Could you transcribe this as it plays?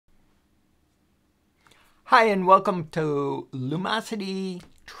Hi, and welcome to Lumosity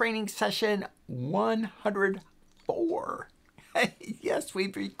training session 104. Yes,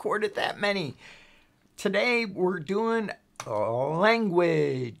 we've recorded that many. Today we're doing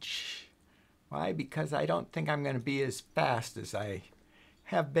language. Why? Because I don't think I'm going to be as fast as I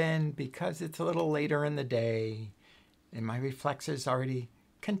have been because it's a little later in the day and my reflexes already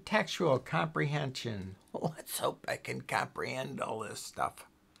contextual comprehension. Let's hope I can comprehend all this stuff.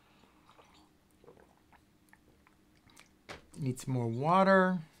 Need some more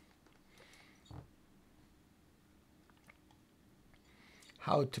water.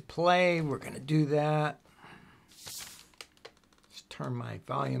 How to play, we're going to do that. Just turn my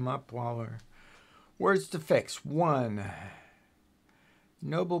volume up while we're... Words to fix. 1.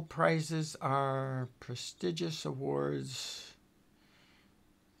 Nobel Prizes are prestigious awards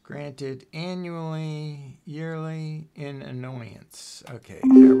granted annually, yearly, in annoyance. Okay,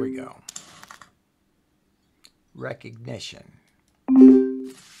 there we go. Recognition.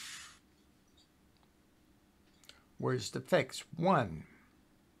 Words to fix. 1.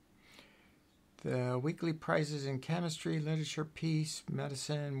 The weekly prizes in chemistry, literature, peace,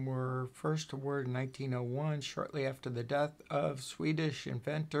 medicine were first awarded in 1901, shortly after the death of Swedish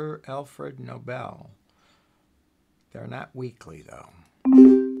inventor Alfred Nobel. They're not weekly, though.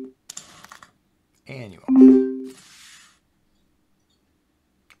 Annual.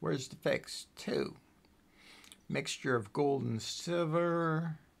 Words to fix. 2. Mixture of gold and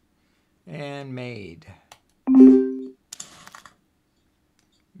silver and made.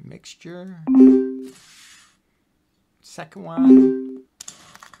 Mixture. Second one.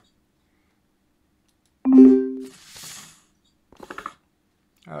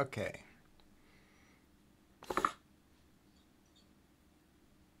 Okay.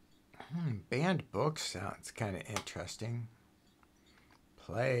 Banned book sounds kind of interesting.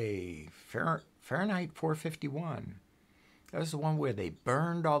 Play. Fahrenheit 451. That was the one where they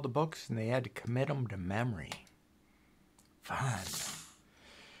burned all the books and they had to commit them to memory. Fun.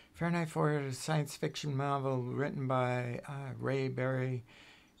 Fahrenheit 4 is a science fiction novel written by Ray Berry,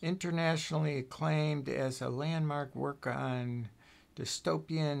 internationally acclaimed as a landmark work on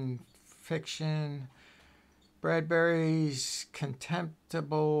dystopian fiction. Bradbury's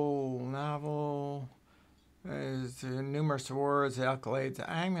contemptible novel has numerous awards, accolades.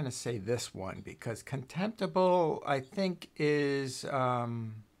 I'm going to say this one because contemptible, I think, is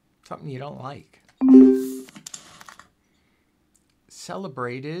something you don't like.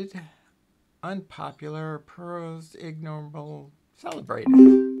 Celebrated, unpopular, prosed, ignorable, celebrated.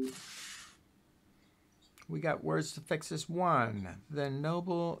 We got words to fix this. 1. The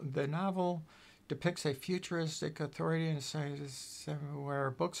novel depicts a futuristic authority in a society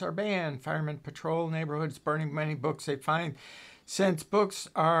where books are banned. Firemen patrol neighborhoods burning many books they find. Since books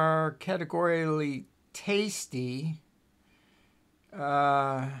are categorically tasty,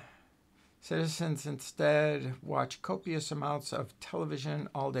 citizens instead watch copious amounts of television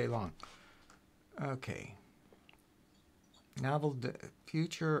all day long. Okay. Novel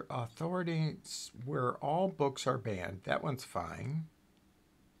future authorities where all books are banned. That one's fine.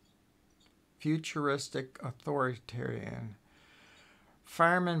 Futuristic authoritarian.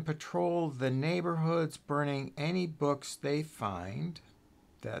 Firemen patrol the neighborhoods burning any books they find.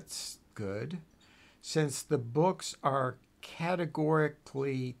 That's good. Since the books are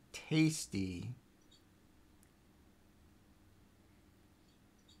categorically tasty,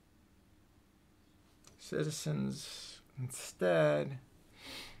 citizens instead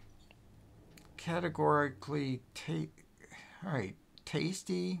categorically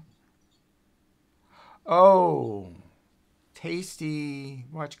tasty. Oh, tasty.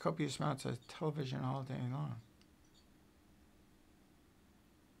 Watch copious amounts of television all day long.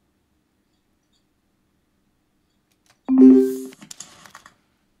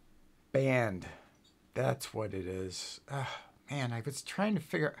 Banned. That's what it is. Man, I was trying to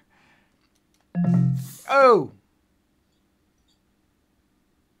figure... Oh!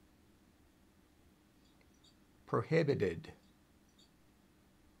 Prohibited.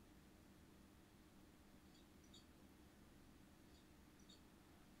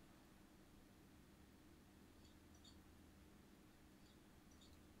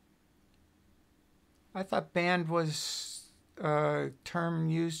 I thought banned was a term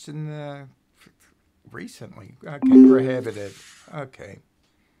used in the... recently. Okay, prohibited. Okay.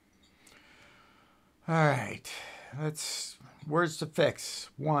 All right. Let's... Words to fix.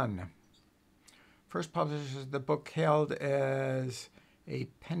 1. First published the book hailed as a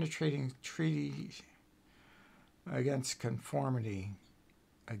penetrating treatise against conformity,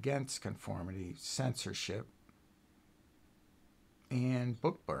 censorship, and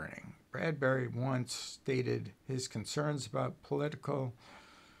book burning. Bradbury once stated his concerns about political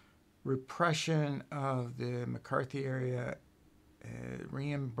repression of the McCarthy area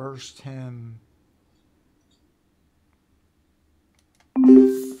reimbursed him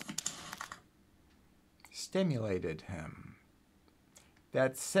stimulated him.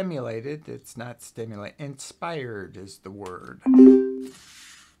 That's simulated, it's not stimulate. Inspired is the word.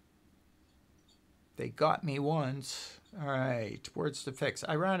 They got me once. All right, words to fix.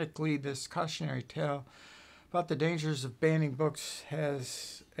 Ironically, this cautionary tale about the dangers of banning books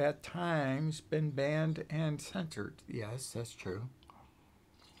has at times been banned and censored. Yes, that's true.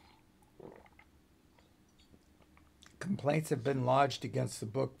 Complaints have been lodged against the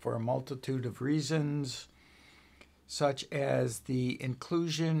book for a multitude of reasons, such as the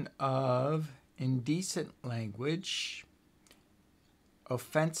inclusion of indecent language,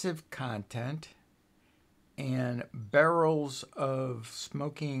 offensive content, and barrels of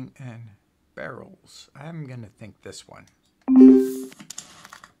smoking and barrels. I'm going to think this one.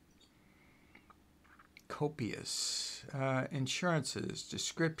 Copious. Insurances,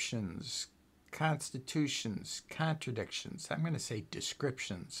 descriptions, constitutions, contradictions. I'm going to say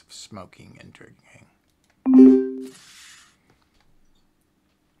descriptions of smoking and drinking.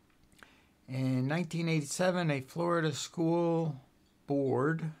 In 1987, a Florida school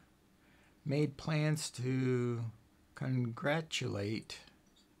board made plans to congratulate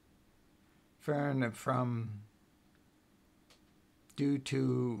Farron from due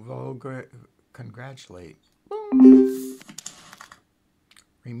to vulgar congratulate. Boom.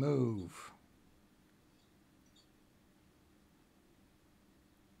 Remove.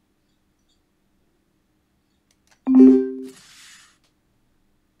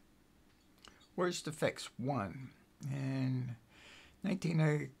 Words to fix. 1. In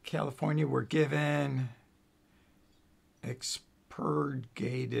 19 California were given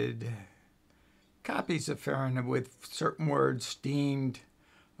expurgated copies of Farron with certain words deemed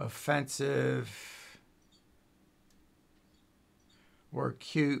offensive or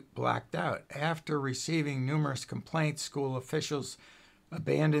cute blacked out. After receiving numerous complaints, school officials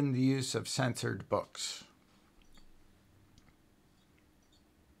abandoned the use of censored books.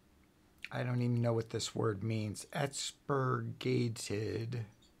 I don't even know what this word means. Expurgated.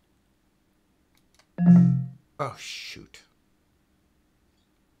 Oh, shoot.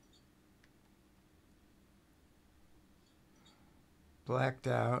 Blacked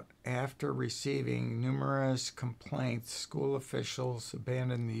out. After receiving numerous complaints, school officials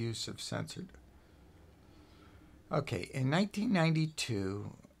abandoned the use of censored. Okay, in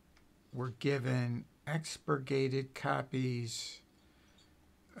 1992, were given expurgated copies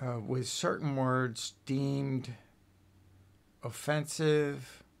with certain words deemed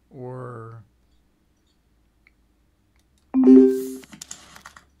offensive or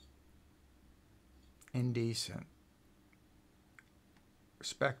indecent.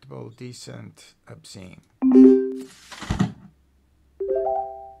 Respectable, decent, obscene.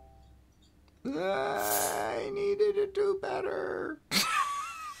 I needed to do better.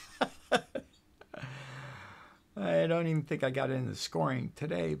 I don't even think I got into scoring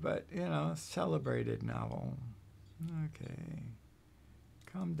today, but, you know, celebrated novel. Okay.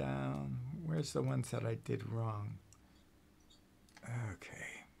 Calm down. Where's the ones that I did wrong?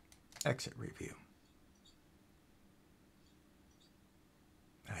 Okay. Exit review.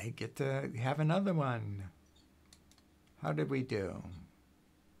 I get to have another one. How did we do?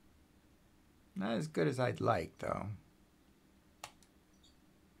 Not as good as I'd like, though.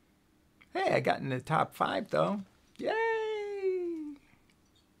 Hey, I got in the top 5, though. Yay!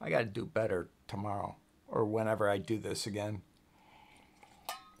 I got to do better tomorrow or whenever I do this again.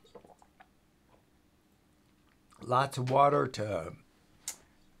 Lots of water to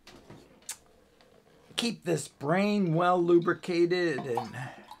keep this brain well lubricated, and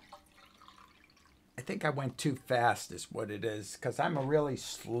I think I went too fast is what it is, because I'm a really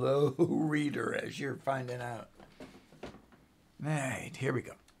slow reader, as you're finding out. All right, here we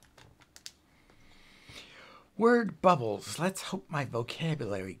go. Word bubbles. Let's hope my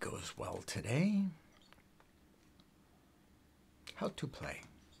vocabulary goes well today. How to play.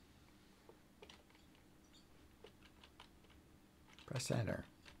 Press enter.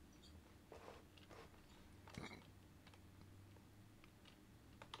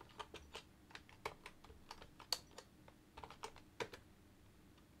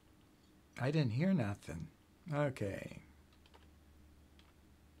 I didn't hear nothing. Okay.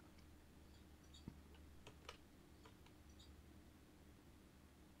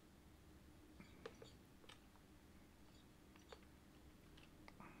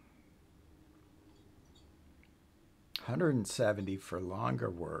 170 for longer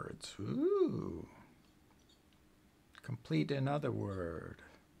words. Ooh. Complete another word.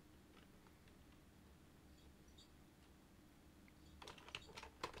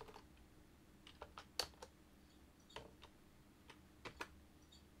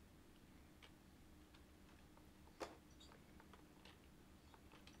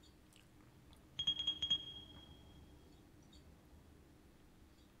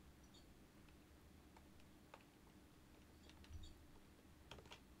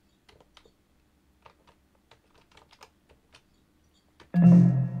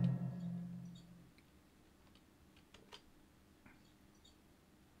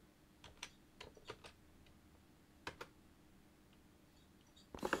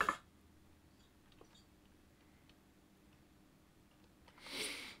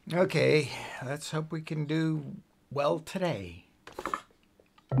 Okay, let's hope we can do well today.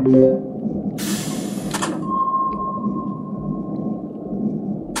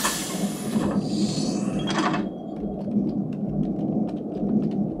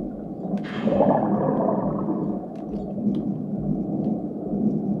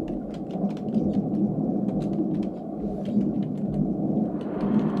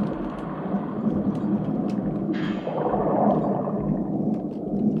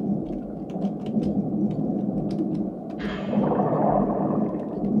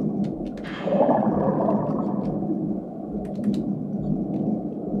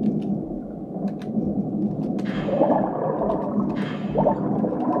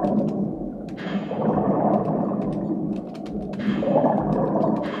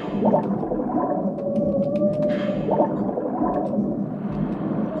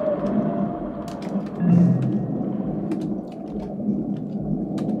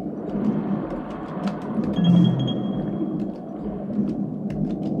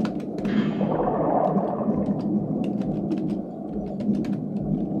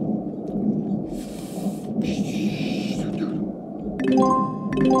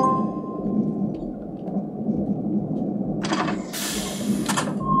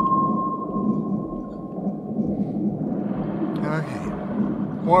 Okay,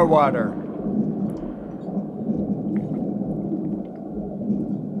 more water.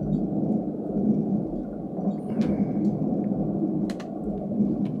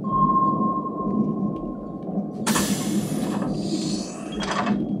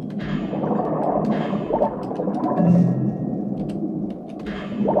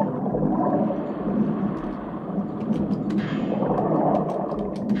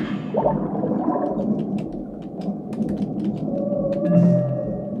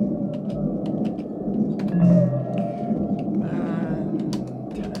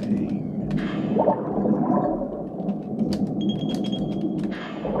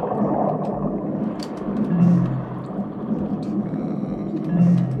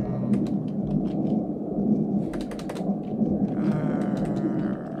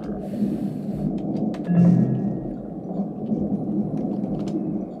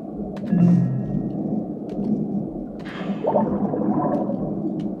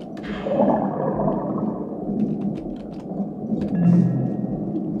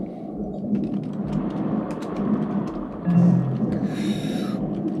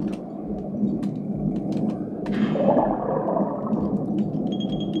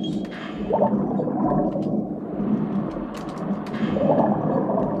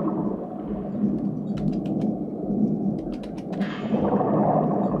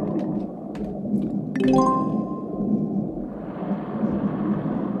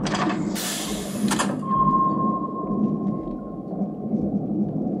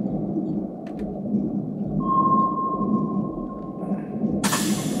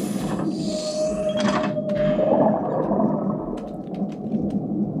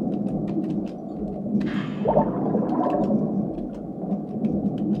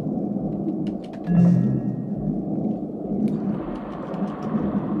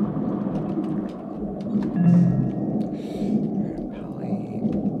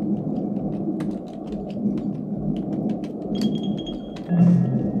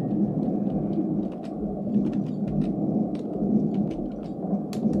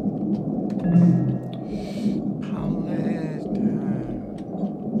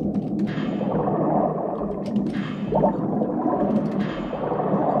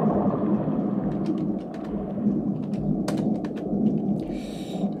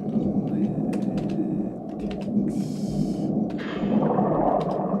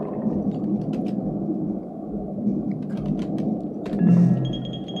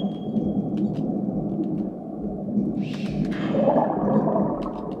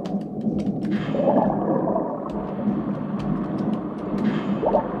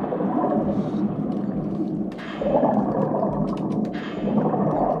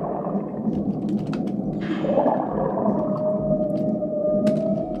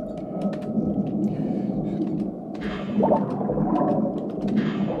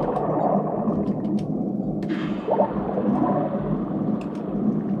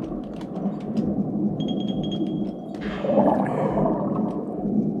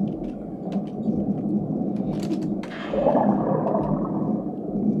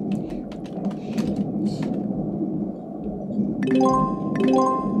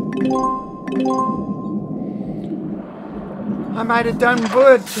 I might have done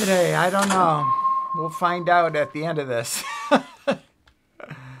good today. I don't know. We'll find out at the end of this.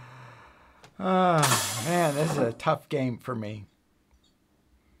 Oh, man, this is a tough game for me.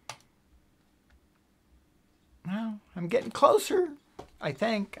 Well, I'm getting closer, I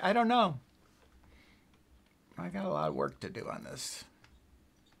think. I don't know. I got a lot of work to do on this.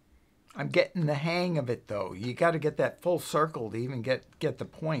 I'm getting the hang of it, though. You got to get that full circle to even get the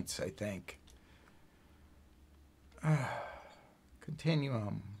points, I think.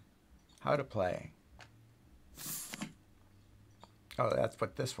 Continuum. How to play. Oh, that's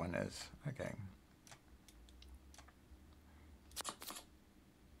what this one is. Okay.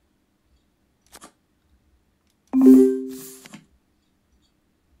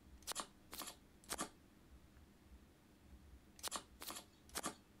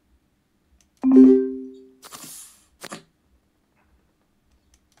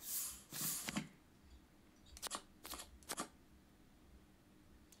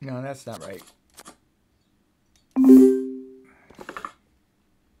 No, that's not right.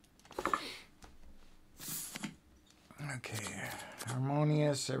 Okay.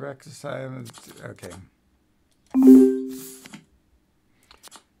 Harmonious, irreconcilable. Okay.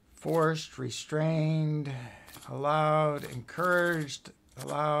 Forced, restrained, allowed, encouraged,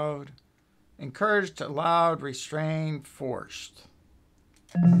 allowed. Encouraged, allowed, restrained, forced.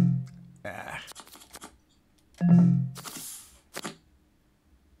 Ah.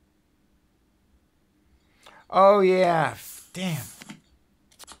 Oh, yeah. Damn.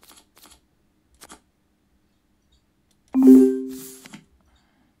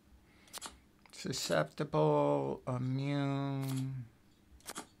 Susceptible, immune,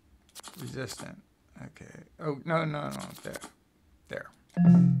 resistant. Okay. Oh, no. There.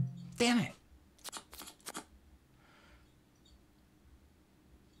 Damn it.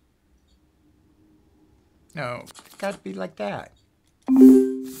 No, it's got to be like that.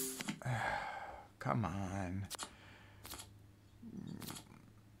 Come on.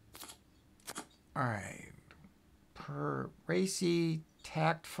 All right. Racy,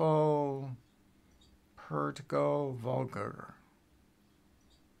 tactful, pertigo, vulgar.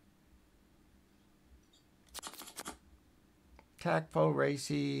 Tactful,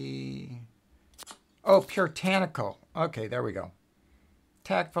 racy. Oh, puritanical. Okay, there we go.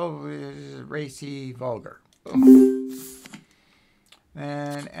 Tactful, racy, vulgar. Boom.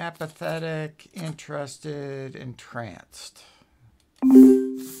 And apathetic, interested, entranced.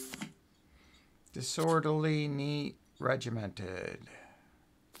 Disorderly, neat, regimented.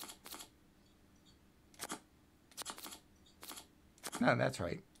 No, that's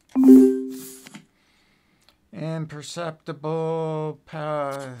right. Imperceptible,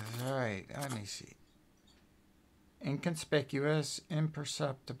 all right, let me see. Inconspicuous,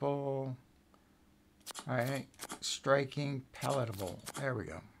 imperceptible, all right, striking, palatable. There we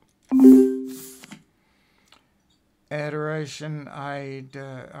go. Adoration, all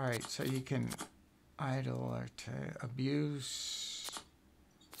right, so you can idle, abuse,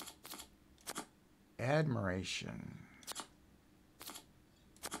 admiration,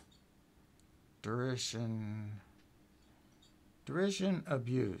 derision,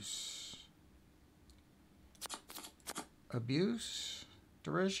 abuse,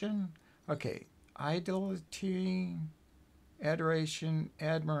 derision. Okay, idolatry, adoration,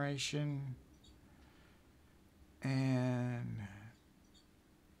 admiration, and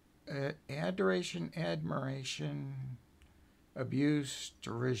adoration, admiration, abuse,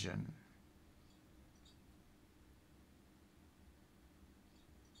 derision.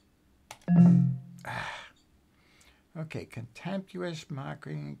 Okay, contemptuous,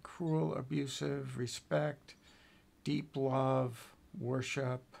 mocking, cruel, abusive, respect, deep love,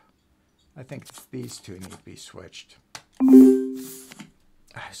 worship. I think these two need to be switched.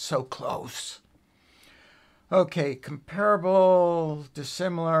 So close. Okay, comparable,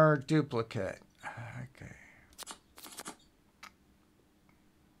 dissimilar, duplicate. Okay.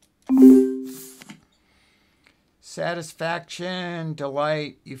 Satisfaction,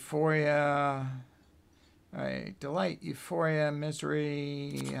 delight, euphoria. All right, delight, euphoria,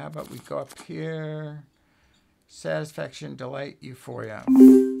 misery. How about we go up here? Satisfaction, delight, euphoria.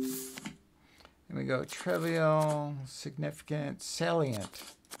 And we go trivial, significant, salient.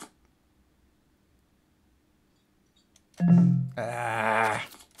 I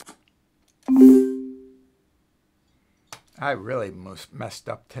really messed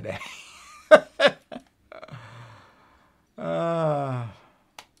up today.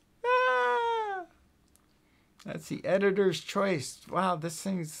 That's the editor's choice. Wow, this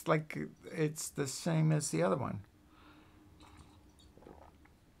thing's like it's the same as the other one.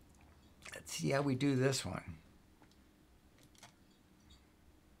 Let's see how we do this one.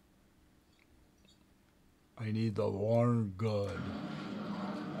 I need the water good.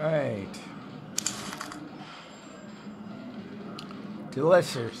 All right.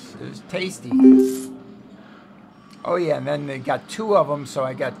 Delicious. It was tasty. Oh yeah, and then they got 2 of them, so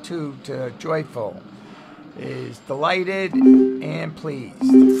I got 2 to joyful. Is delighted and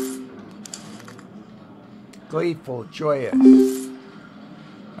pleased. Gleeful, joyous.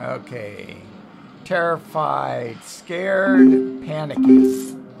 Okay. Terrified, scared,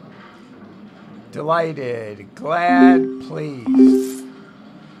 panicky. Delighted, glad, pleased.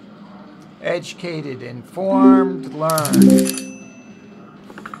 Educated, informed, learned.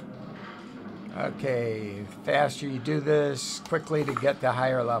 Okay, the faster you do this, quickly to get to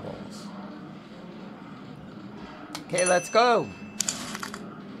higher levels. Okay, let's go.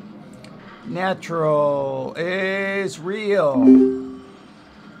 Natural is real.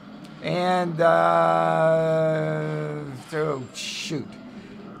 And, oh, shoot.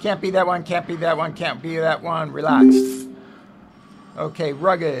 Can't be that one, can't be that one, can't be that one. Relaxed. Okay,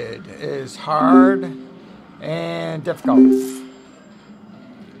 rugged is hard and difficult.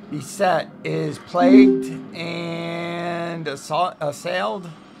 Beset is plagued and assailed.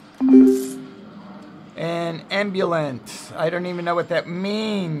 And ambulant, I don't even know what that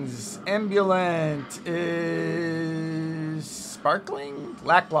means. Ambulant is sparkling?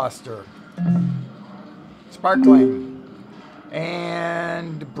 Lackluster. Sparkling.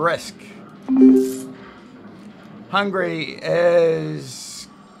 And brisk. Hungry is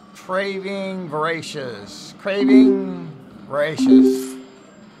craving, voracious. Craving, voracious.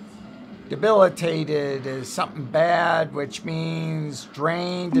 Debilitated is something bad, which means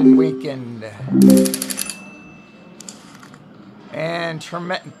drained and weakened. And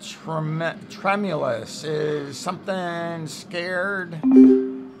tremulous is something scared.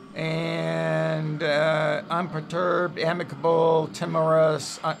 And unperturbed, amicable,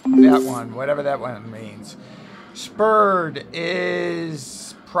 timorous, that one, whatever that one means. Spurred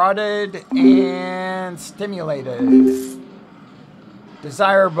is prodded and stimulated.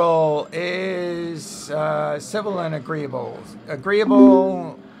 Desirable is civil and agreeable.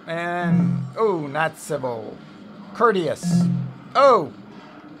 Agreeable and, oh, not civil. Courteous. Oh,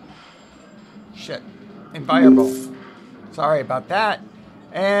 shit. Enviable. Sorry about that.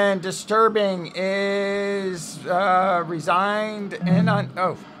 And disturbing is resigned and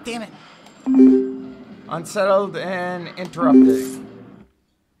oh, damn it. Unsettled and interrupted.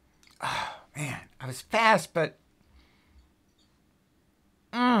 Oh, man, I was fast, but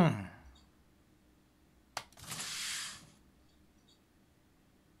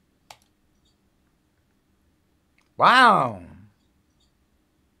wow.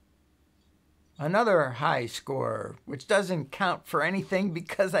 Another high score, which doesn't count for anything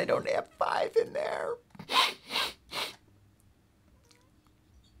because I don't have 5 in there.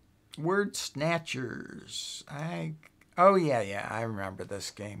 Word snatchers. Oh yeah, I remember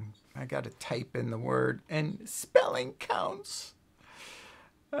this game. I got to type in the word and spelling counts.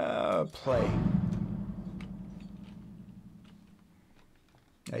 Play.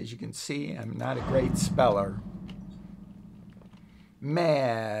 As you can see, I'm not a great speller.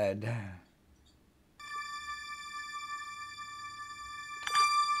 Mad.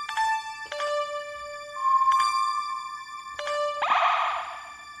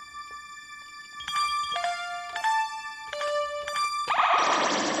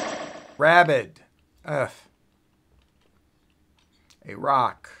 Rabid. Ugh. A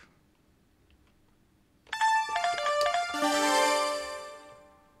rock.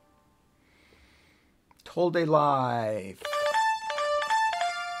 Told a lie.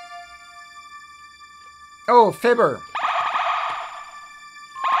 Oh, fibber.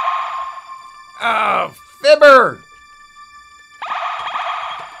 Oh, fibber.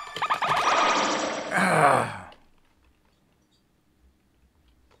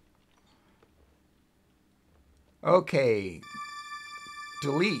 Okay.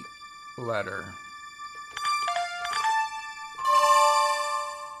 Delete letter.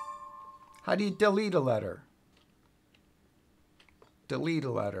 How do you delete a letter? Delete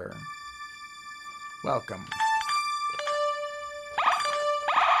a letter. Welcome.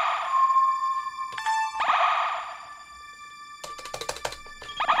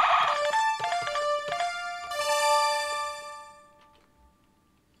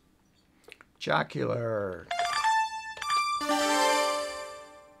 Jocular.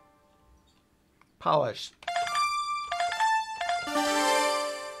 Polished.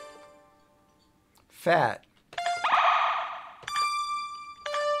 Fat.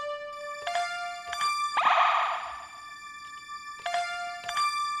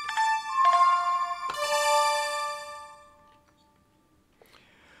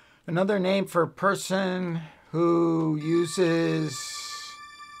 Another name for a person who uses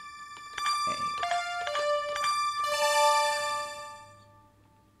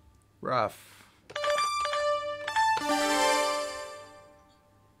rough,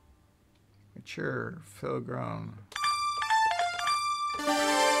 mature, full-grown.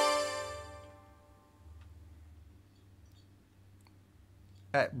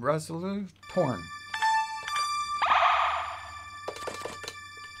 Resolute, torn.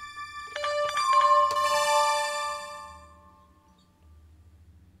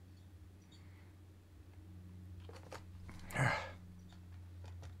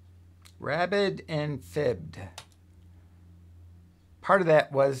 Rabid and fibbed. Part of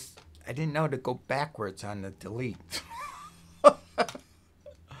that was I didn't know to go backwards on the delete.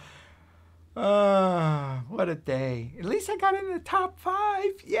 What a day. At least I got in the top 5.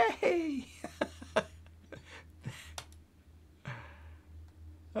 Yay!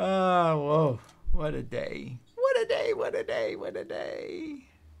 Oh, whoa. What a day. What a day, what a day, what a day.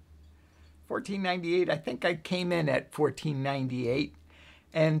 1498. I think I came in at 1498.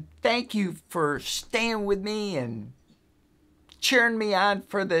 And thank you for staying with me and cheering me on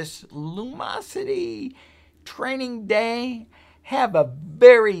for this Lumosity training day. Have a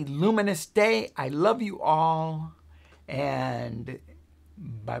very luminous day. I love you all. And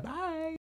bye-bye.